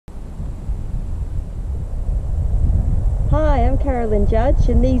Hi, I'm Carolyn Judge,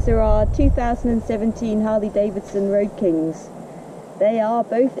 and these are our 2017 Harley-Davidson Road Kings. They are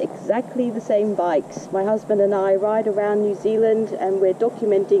both exactly the same bikes. My husband and I ride around New Zealand, and we're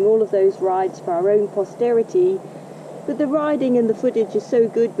documenting all of those rides for our own posterity. But the riding and the footage is so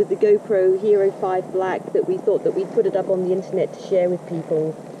good with the GoPro Hero 5 Black that we thought that we'd put it up on the internet to share with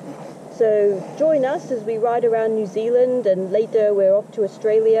people. So join us as we ride around New Zealand, and later we're off to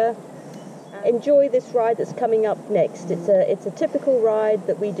Australia. Enjoy this ride that's coming up next. It's a typical ride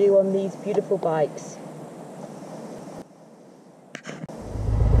that we do on these beautiful bikes.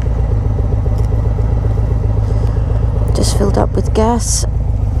 Just filled up with gas.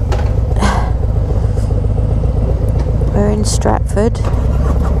 We're in Stratford.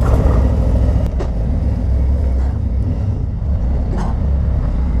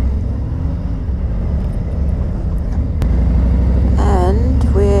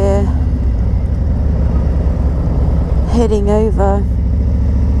 And we're heading over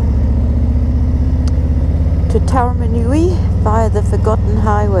to Taramanui via the Forgotten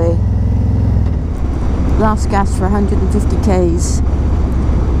Highway. Last gas for 150 k's.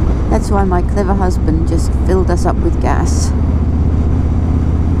 That's why my clever husband just filled us up with gas.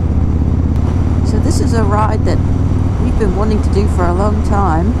 So this is a ride that we've been wanting to do for a long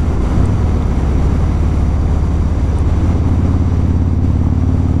time.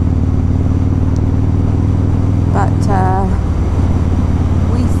 But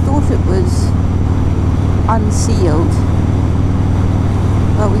we thought it was unsealed.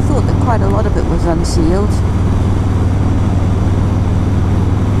 Well, we thought that quite a lot of it was unsealed.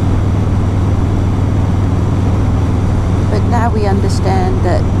 But now we understand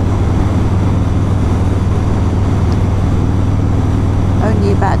that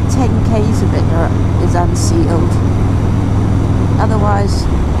only about 10 k's of it is unsealed. Otherwise,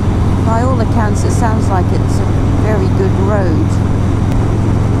 by all accounts, it sounds like it's a very good road.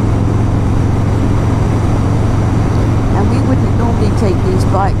 And we wouldn't normally take these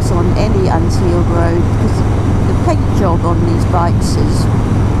bikes on any unsealed road because the paint job on these bikes is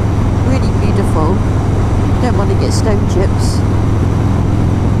really beautiful. Don't want to get stone chips.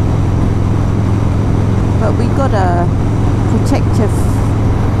 But we got a protective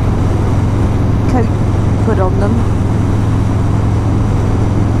coat put on them.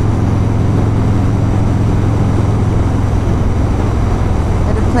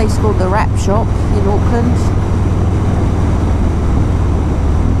 A place called the Wrap Shop in Auckland.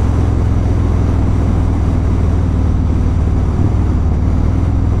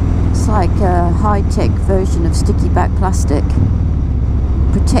 It's like a high-tech version of sticky back plastic.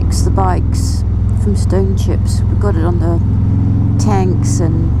 Protects the bikes from stone chips. We've got it on the tanks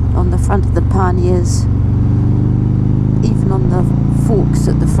and on the front of the panniers, even on the forks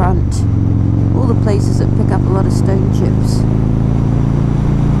at the front. All the places that pick up a lot of stone chips.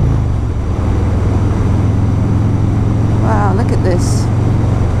 Wow, look at this.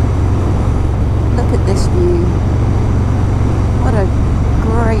 Look at this view. What a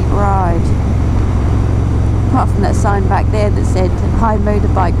great ride. Apart from that sign back there that said high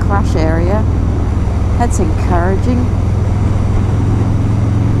motorbike crash area. That's encouraging.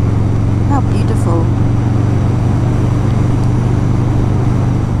 How beautiful.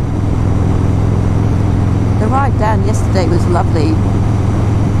 The ride down yesterday was lovely.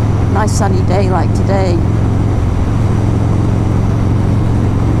 Nice sunny day like today.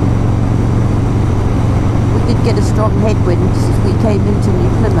 Did get a strong headwind as we came into New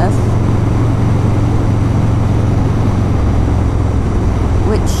Plymouth,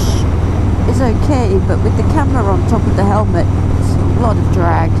 which is okay, but with the camera on top of the helmet, it's a lot of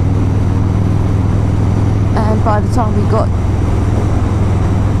drag. And by the time we got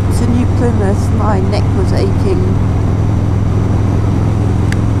to New Plymouth, my neck was aching.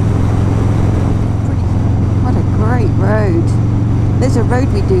 What a great road. There's a road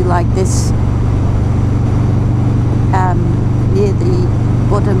we do like this near the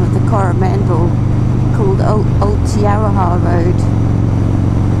bottom of the Coromandel called Old Tiaraha Road.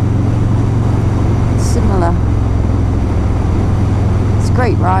 Similar. It's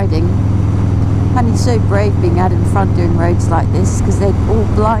great riding. And he's so brave being out in front doing roads like this because they're all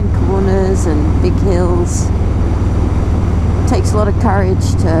blind corners and big hills. It takes a lot of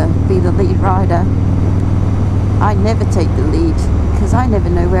courage to be the lead rider. I never take the lead because I never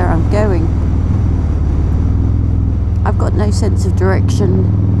know where I'm going. I've got no sense of direction,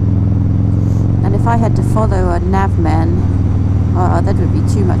 and if I had to follow a navman, that would be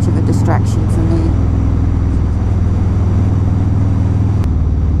too much of a distraction for me.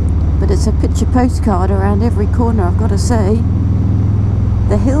 But it's a picture postcard around every corner, I've got to say.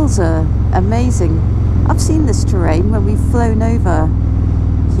 The hills are amazing. I've seen this terrain when we've flown over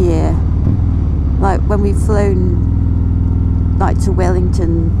here, like when we've flown like to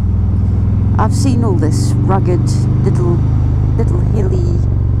Wellington. I've seen all this rugged little hilly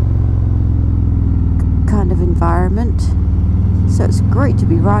kind of environment, so it's great to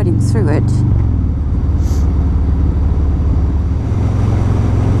be riding through it.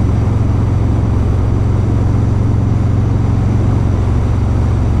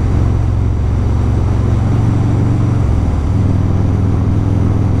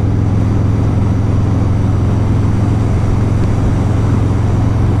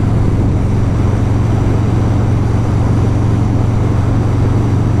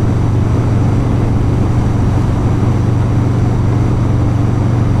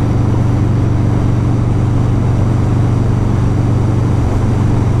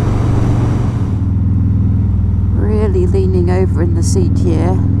 Leaning over in the seat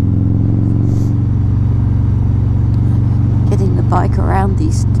here, getting the bike around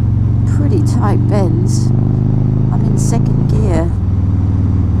these pretty tight bends. I'm in second gear,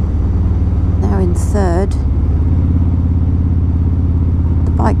 now in third.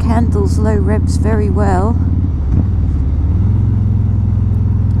 The bike handles low revs very well,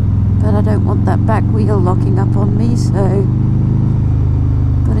 but I don't want that back wheel locking up on me, so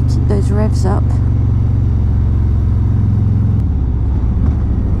gotta keep those revs up.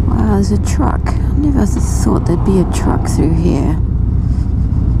 Wow, there's a truck. I never thought there'd be a truck through here.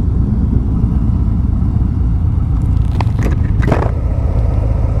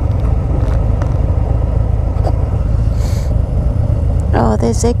 Oh,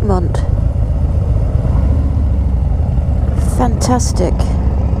 there's Egmont. Fantastic.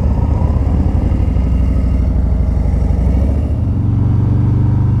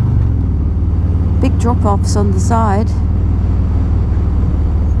 Big drop-offs on the side.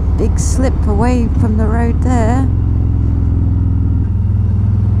 Big slip away from the road there.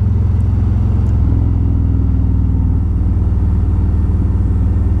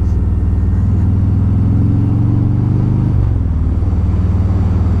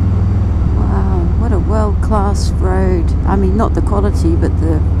 Wow, what a world-class road. I mean, not the quality, but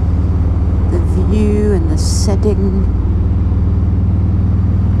the view and the setting.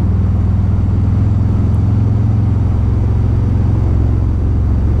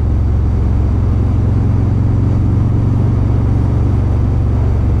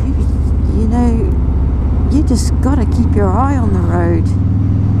 Just gotta keep your eye on the road.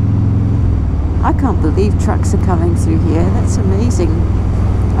 I can't believe trucks are coming through here. That's amazing.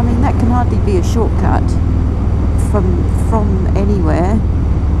 I mean, that can hardly be a shortcut from anywhere.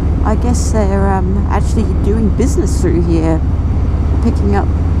 I guess they're actually doing business through here, picking up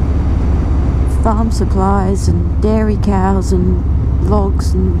farm supplies and dairy cows and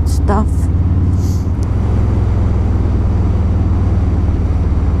logs and stuff.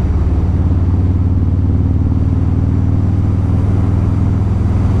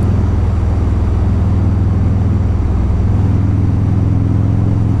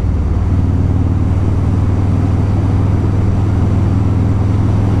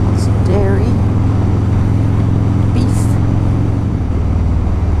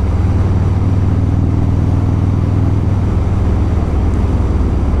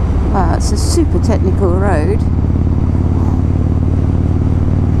 It's a super technical road.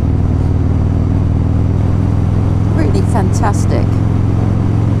 Really fantastic.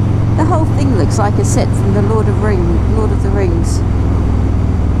 The whole thing looks like a set from the Lord of the Rings.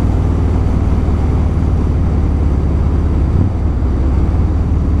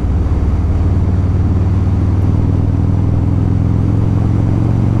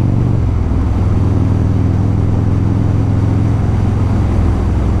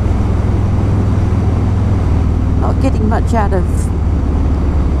 Getting much out of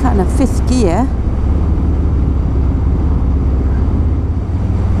kind of fifth gear.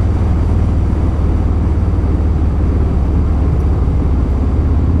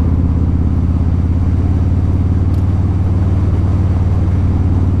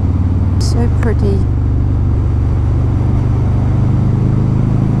 So pretty.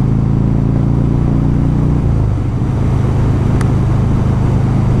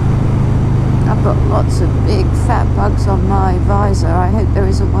 I've got lots of big fat bugs on my visor. I hope there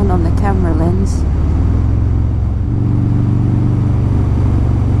isn't one on the camera lens.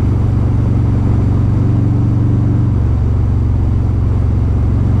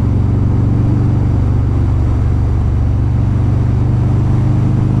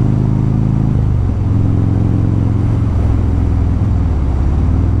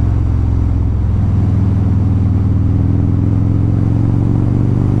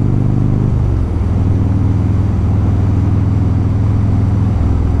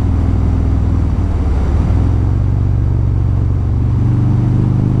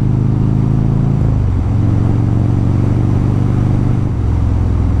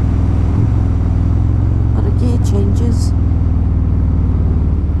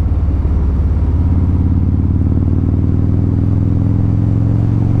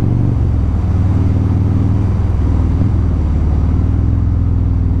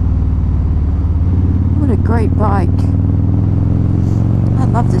 great bike. I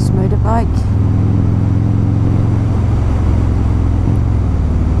love this motorbike.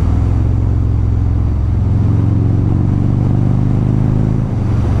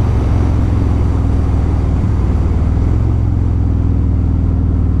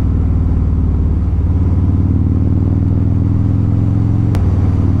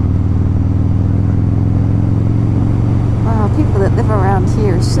 That live around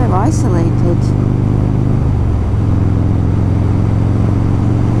here is so isolated.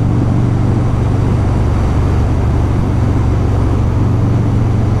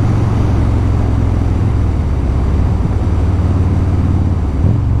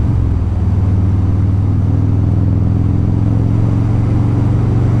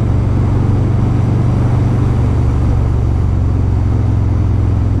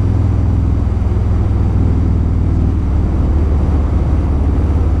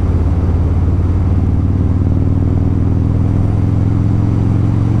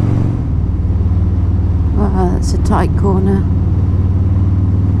 It's a tight corner.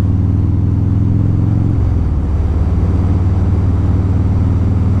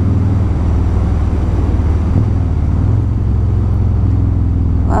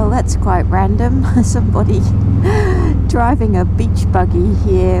 Well, that's quite random. Somebody driving a beach buggy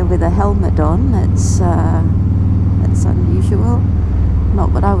here with a helmet on. That's unusual.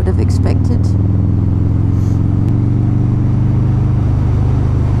 Not what I would have expected.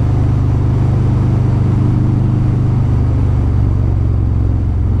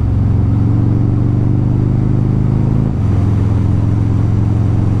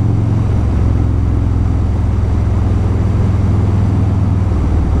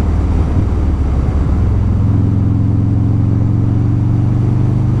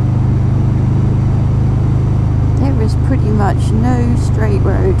 Pretty much no straight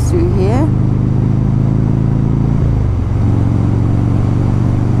road through here.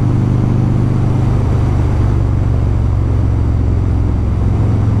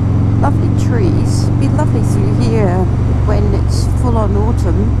 Lovely trees. It'd be lovely through here when it's full on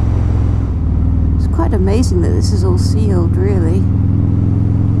autumn. It's quite amazing that this is all sealed, really.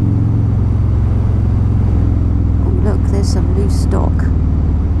 Oh look, there's some loose stock.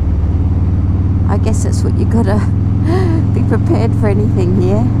 I guess that's what you gotta be prepared for anything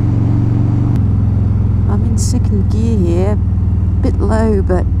here. I'm in second gear here, bit low,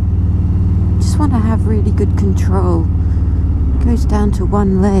 but just want to have really good control. Goes down to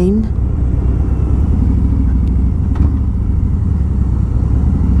one lane.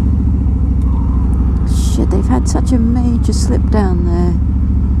 Shit, they've had such a major slip down there.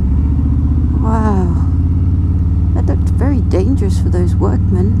 Wow, that looked very dangerous for those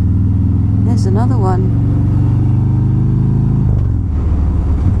workmen. There's another one.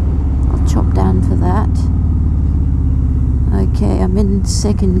 Chop down for that. Okay, I'm in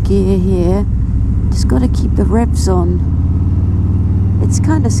second gear here. Just got to keep the revs on. It's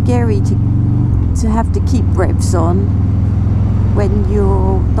kind of scary to have to keep revs on when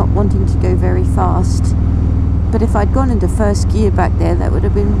you're not wanting to go very fast. But if I'd gone into first gear back there, that would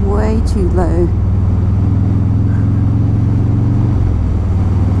have been way too low.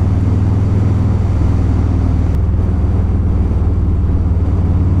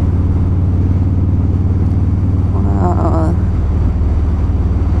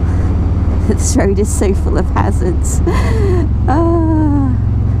 This road is so full of hazards.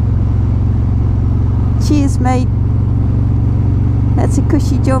 Cheers, mate. That's a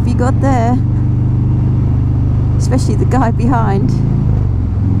cushy job you got there. Especially the guy behind.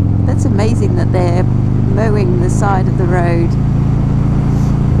 That's amazing that they're mowing the side of the road.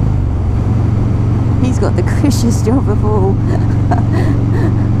 He's got the cushiest job of all.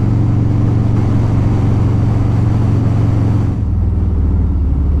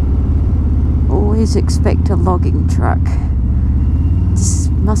 Always expect a logging truck. Just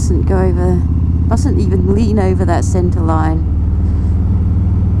mustn't go over, mustn't even lean over that centre line.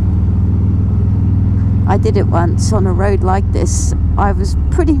 I did it once on a road like this. I was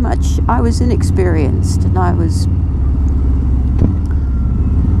inexperienced, and I was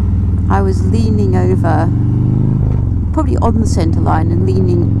leaning over, probably on the centre line and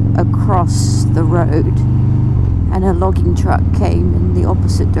leaning across the road, and a logging truck came in the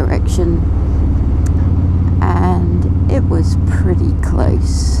opposite direction, and it was pretty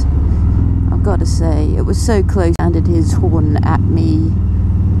close. I've got to say, it was so close. He sounded his horn at me.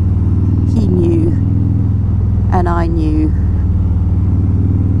 He knew, and I knew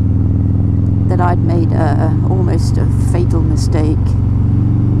that I'd made almost a fatal mistake,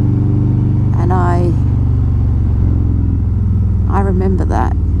 and I remember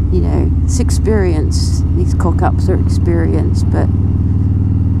that. you know, it's experience. These cock-ups are experience, but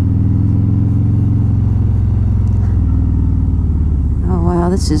oh wow,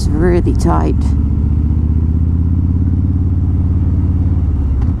 this is really tight.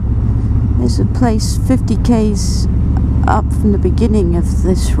 There's a place 50 k's up from the beginning of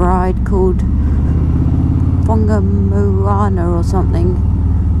this ride called Moana or something,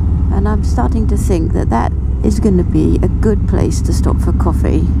 and I'm starting to think that that is going to be a good place to stop for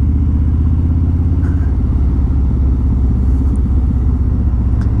coffee.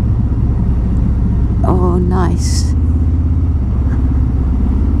 Oh, nice.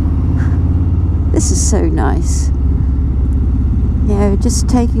 This is so nice. You know, just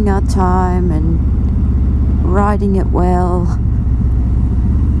taking our time and riding it well.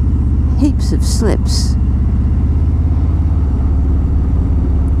 Heaps of slips.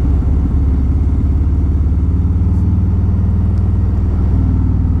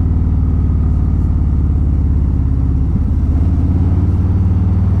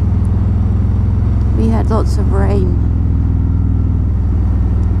 We had lots of rain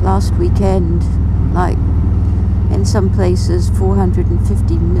last weekend, like in some places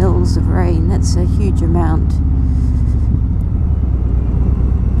 450 mils of rain. That's a huge amount.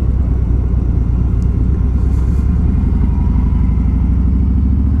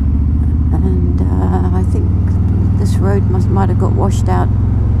 And I think this road might have got washed out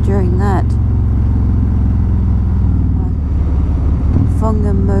during that.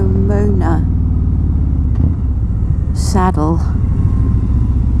 Whangamomona saddle.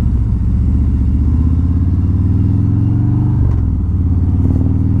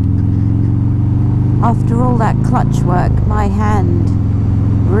 After all that clutch work, my hand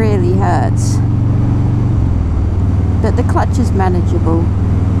really hurts, but the clutch is manageable.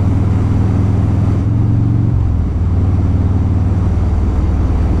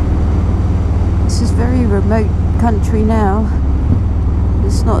 This is very remote country now.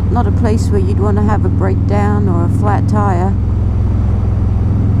 It's not a place where you'd want to have a breakdown or a flat tire.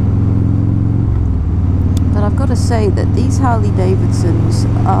 But I've got to say that these Harley Davidsons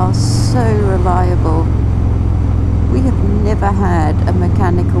are so reliable. We have never had a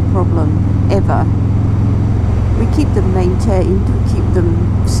mechanical problem, ever. We keep them maintained, we keep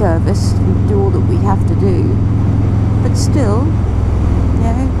them serviced and do all that we have to do. But still, you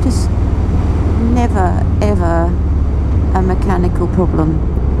know, just never ever a mechanical problem.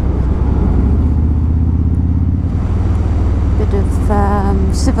 Bit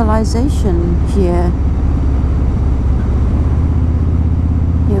of civilization here.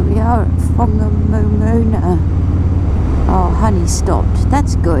 Here we are at Whangamomona. Oh, honey stopped.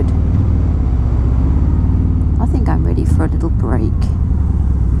 That's good. I think I'm ready for a little break.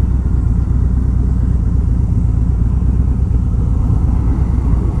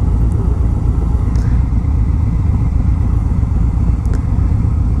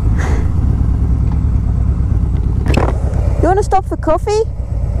 You want to stop for coffee?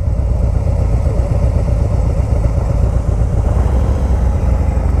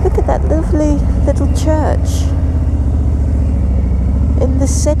 Look at that lovely little church in the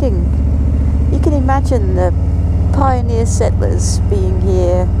setting. You can imagine the pioneer settlers being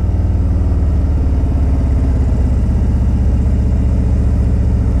here.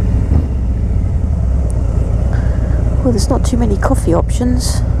 Well, there's not too many coffee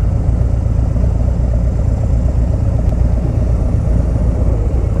options.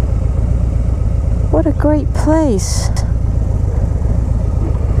 What a great place.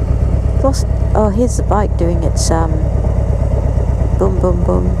 Lost. Oh, here's the bike doing its boom boom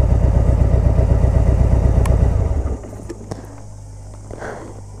boom.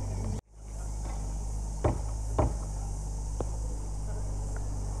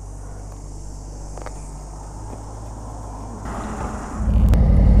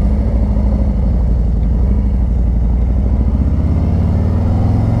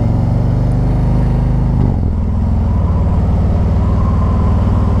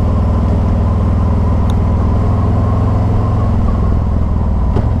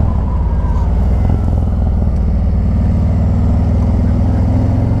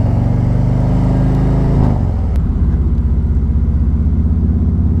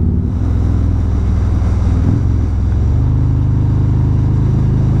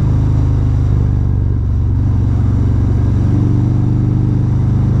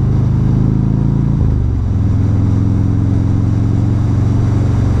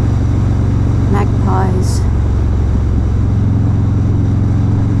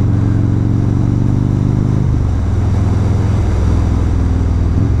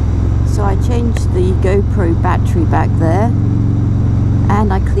 GoPro battery back there,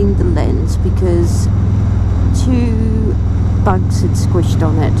 and I cleaned hiding the lens because 2 bugs had squished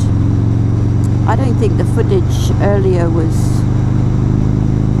on it. I don't think the footage earlier was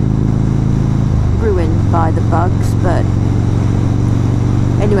ruined by the bugs, but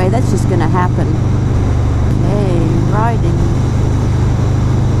anyway, that's just going to happen. Okay,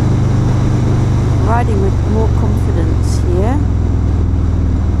 riding with more confidence here.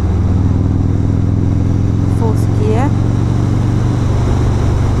 4th gear.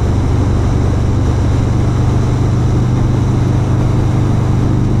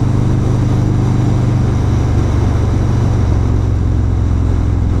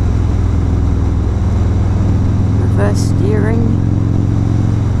 Reverse steering.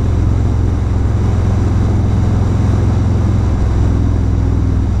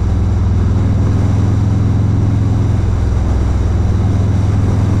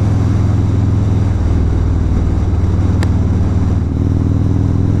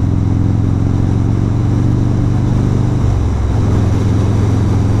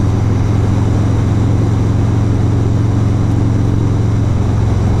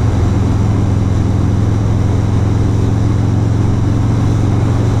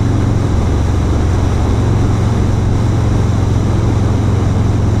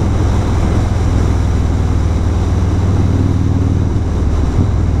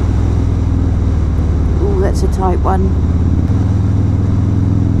 That's a tight one.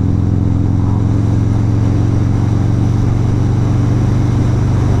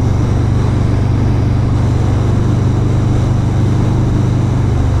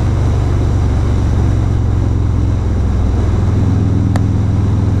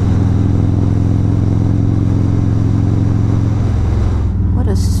 What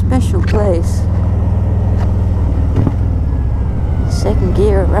a special place. 2nd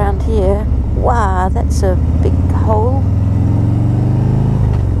gear around here. Wow, that's a big hole.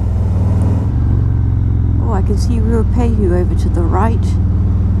 Oh, I can see Ruapehu over to the right.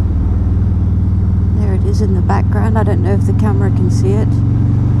 There it is in the background. I don't know if the camera can see it.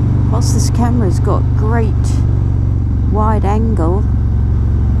 Whilst this camera's got great wide angle,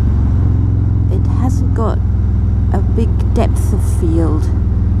 it hasn't got a big depth of field.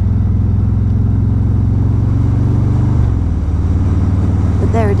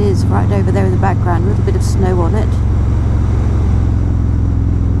 There it is, right over there in the background, a little bit of snow on it.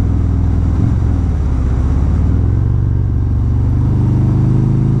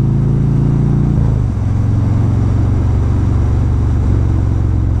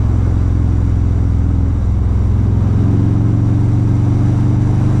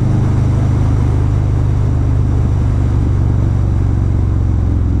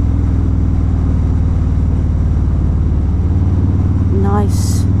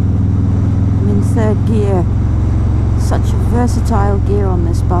 I'm in 3rd gear. Such a versatile gear on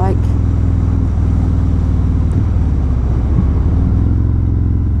this bike.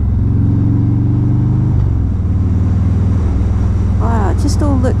 Wow, it just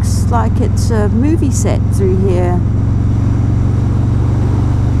all looks like it's a movie set through here.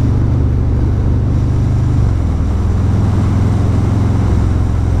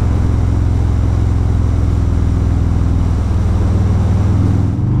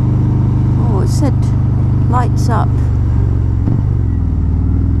 Lights up.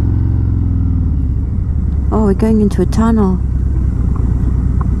 Oh, we're going into a tunnel.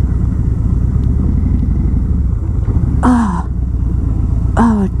 Ah.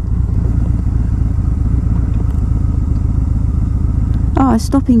 Oh. Oh,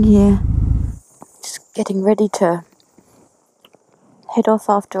 stopping here. Just getting ready to head off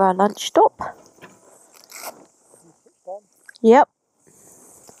after our lunch stop. Yep.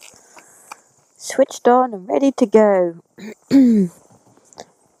 Switched on and ready to go.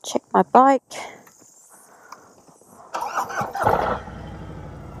 Check my bike.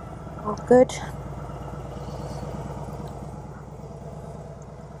 All good.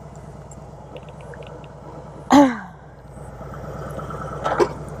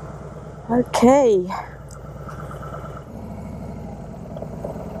 Okay.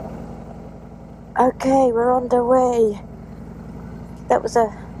 Okay, we're on the way. That was a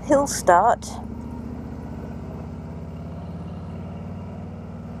hill start.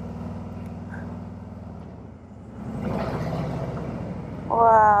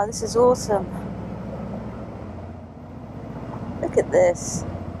 Wow, this is awesome. Look at this.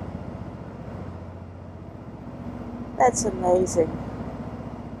 That's amazing.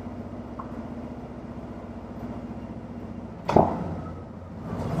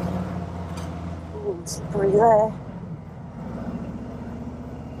 Ooh, slippery there.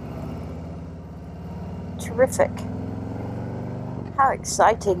 Terrific. How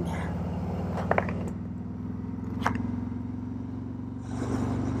exciting.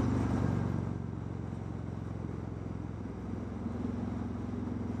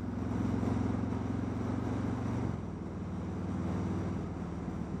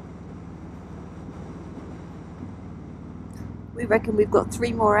 We reckon we've got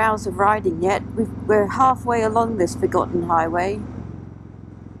 3 more hours of riding yet. We're halfway along this forgotten highway.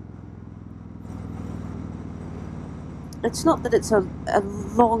 It's not that it's a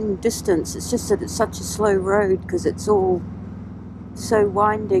long distance, it's just that it's such a slow road because it's all so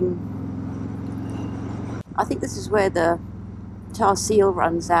winding. I think this is where the tar seal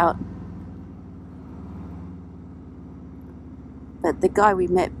runs out. But the guy we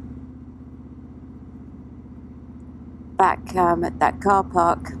met back at that car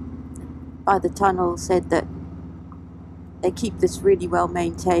park by the tunnel said that they keep this really well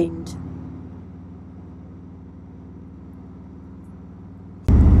maintained.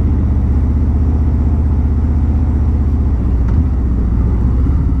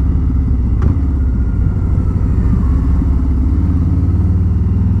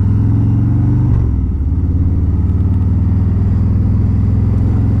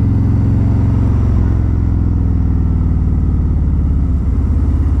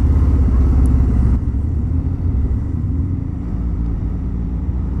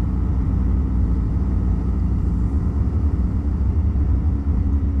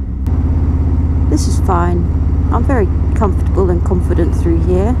 This is fine. I'm very comfortable and confident through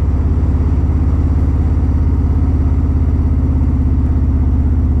here.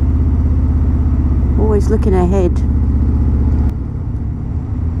 Always looking ahead.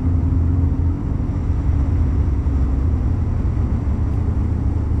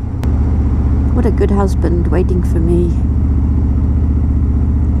 What a good husband waiting for me.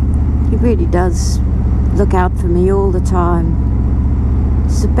 He really does look out for me all the time.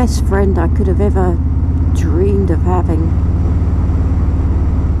 He's the best friend I could have ever dreamed of having.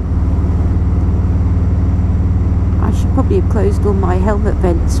 I should probably have closed all my helmet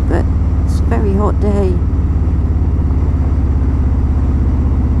vents, but it's a very hot day.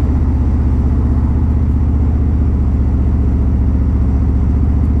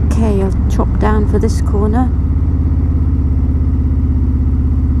 Okay, I'll chop down for this corner.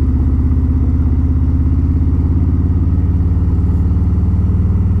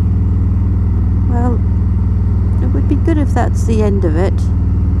 Well, it would be good if that's the end of it.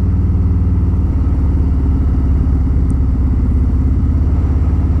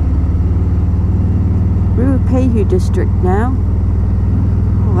 Ruapehu district now.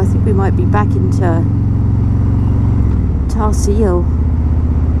 Oh, I think we might be back into tar seal.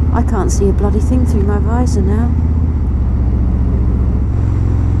 I can't see a bloody thing through my visor now.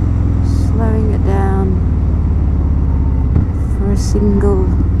 Slowing it down for a single.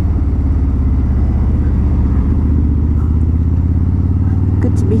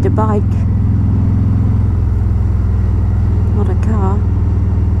 Good to meet a bike, not a car.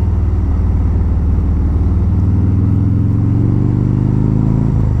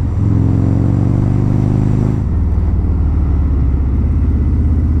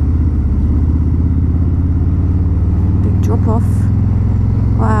 Big drop off.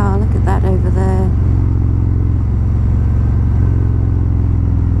 Wow, look at that over there.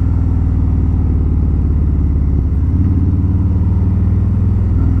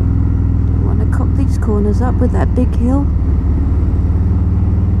 Corners up with that big hill.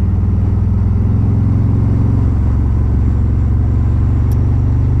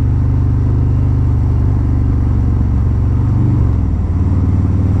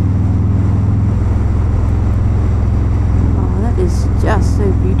 Oh, that is just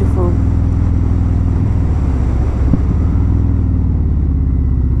so beautiful.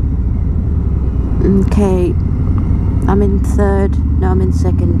 Okay, I'm in third, no, I'm in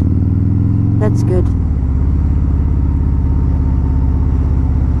second. That's good.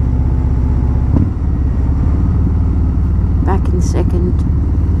 Back in second.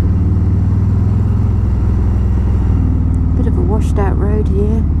 Bit of a washed out road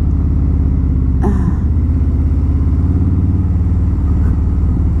here.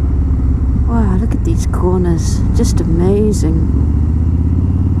 Wow, look at these corners. Just amazing.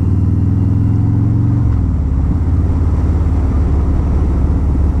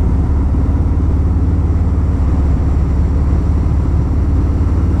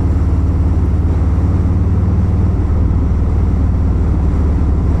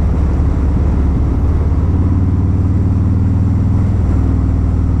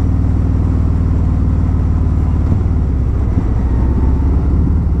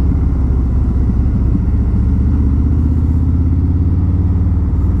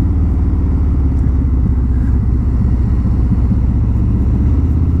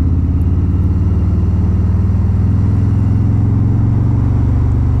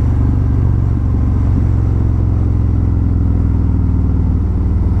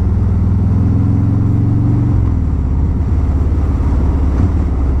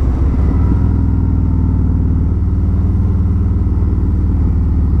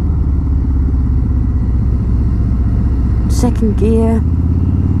 gear.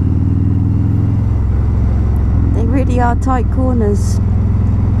 They really are tight corners.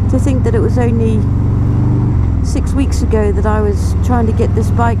 To think that it was only 6 weeks ago that I was trying to get this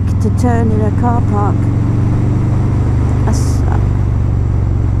bike to turn in a car park. I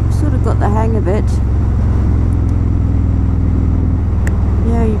sort of got the hang of it.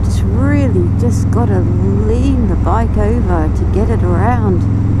 Yeah, you just gotta lean the bike over to get it around.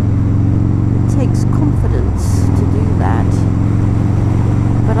 It takes confidence to do that.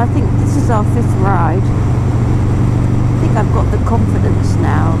 But I think this is our 5th ride. I think I've got the confidence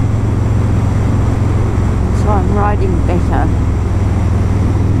now. So I'm riding better.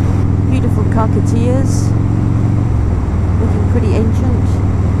 Beautiful cockatiers, looking pretty ancient.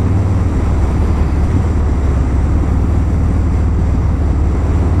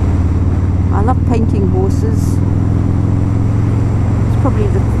 I love painting horses. It's probably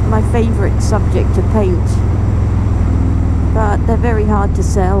my favourite subject to paint, but they're very hard to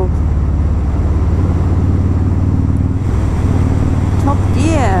sell. Top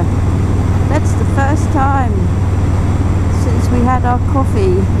gear. That's the first time since we had our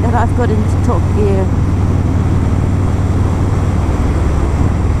coffee that I've got into top gear.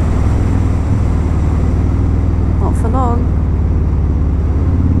 Not for long.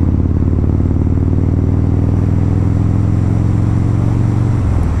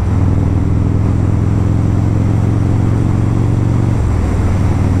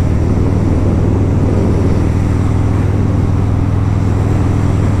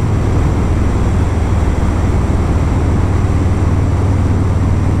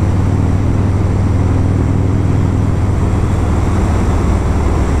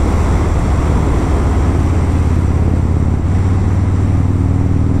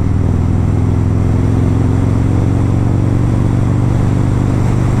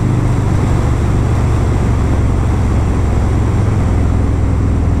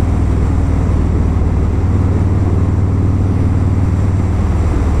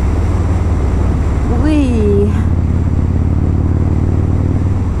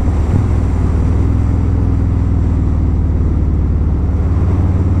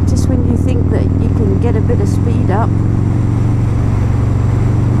 Get a bit of speed up.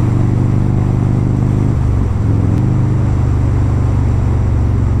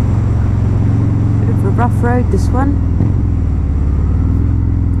 Bit of a rough road, this one.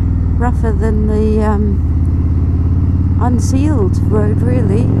 Rougher than the unsealed road,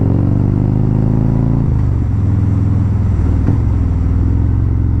 really.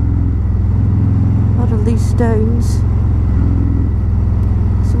 A lot of loose stones.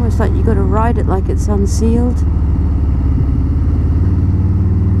 It's like you got to ride it like it's unsealed.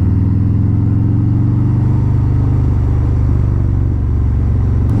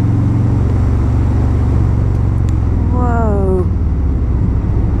 Whoa.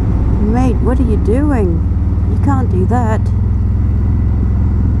 Mate, what are you doing? You can't do that.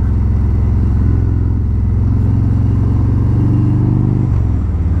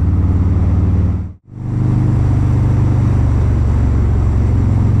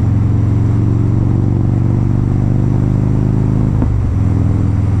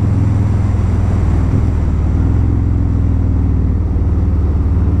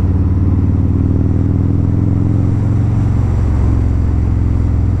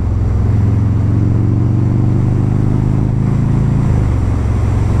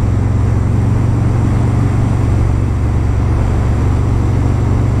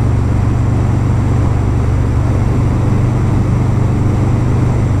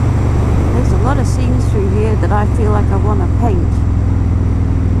 That I feel like I want to paint.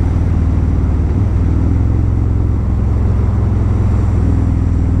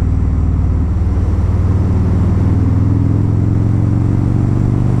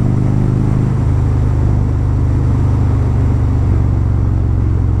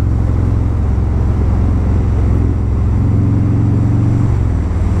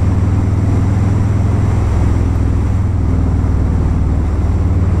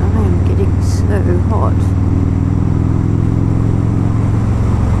 I am getting so hot.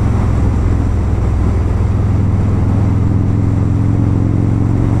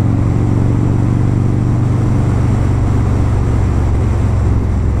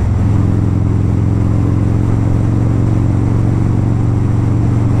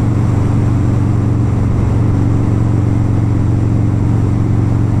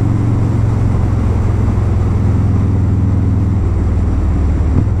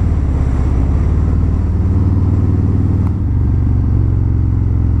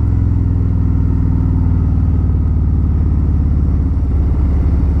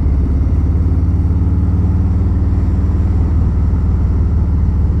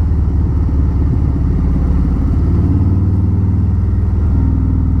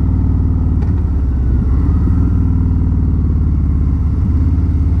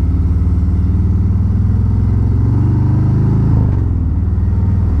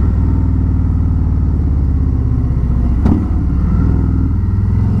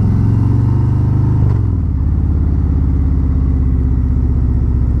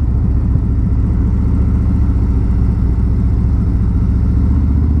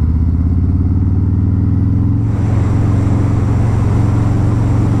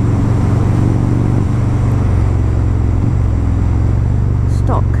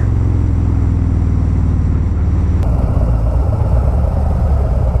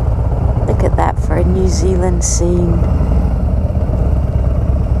 Zealand scene.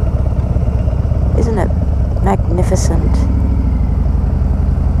 Isn't it magnificent?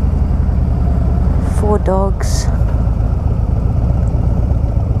 4 dogs.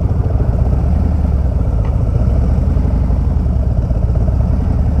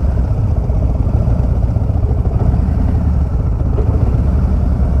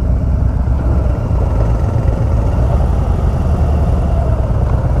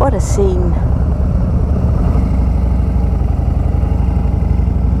 What a scene.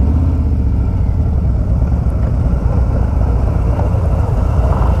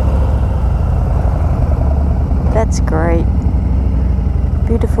 That's great.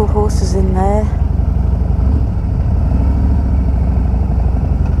 Beautiful horses in there.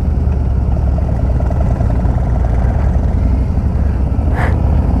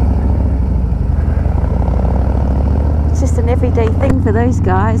 It's just an everyday thing for those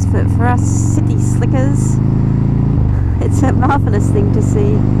guys, but for us city slickers, it's a marvellous thing to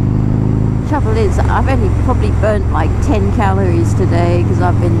see. Trouble is, I've only probably burnt like 10 calories today because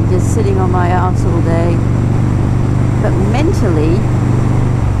I've been just sitting on my ass all day. But mentally,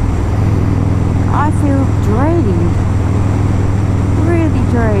 I feel drained, really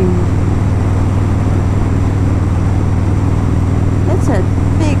drained. It's a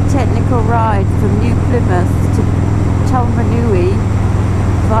big technical ride from New Plymouth to Tulmanui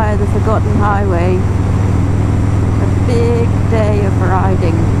via the Forgotten Highway. A big day of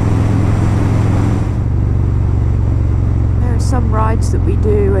riding. Some rides that we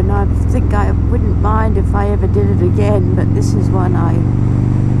do, and I think I wouldn't mind if I ever did it again, but this is one I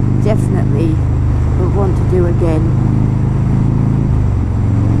definitely would want to do again.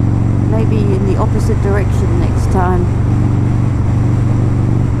 Maybe in the opposite direction next time.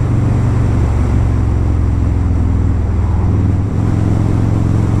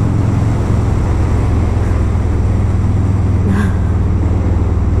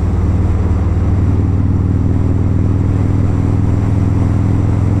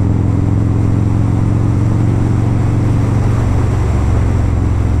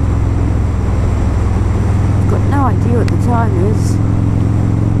 What the time is.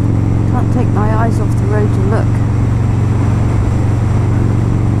 Can't take my eyes off the road to look.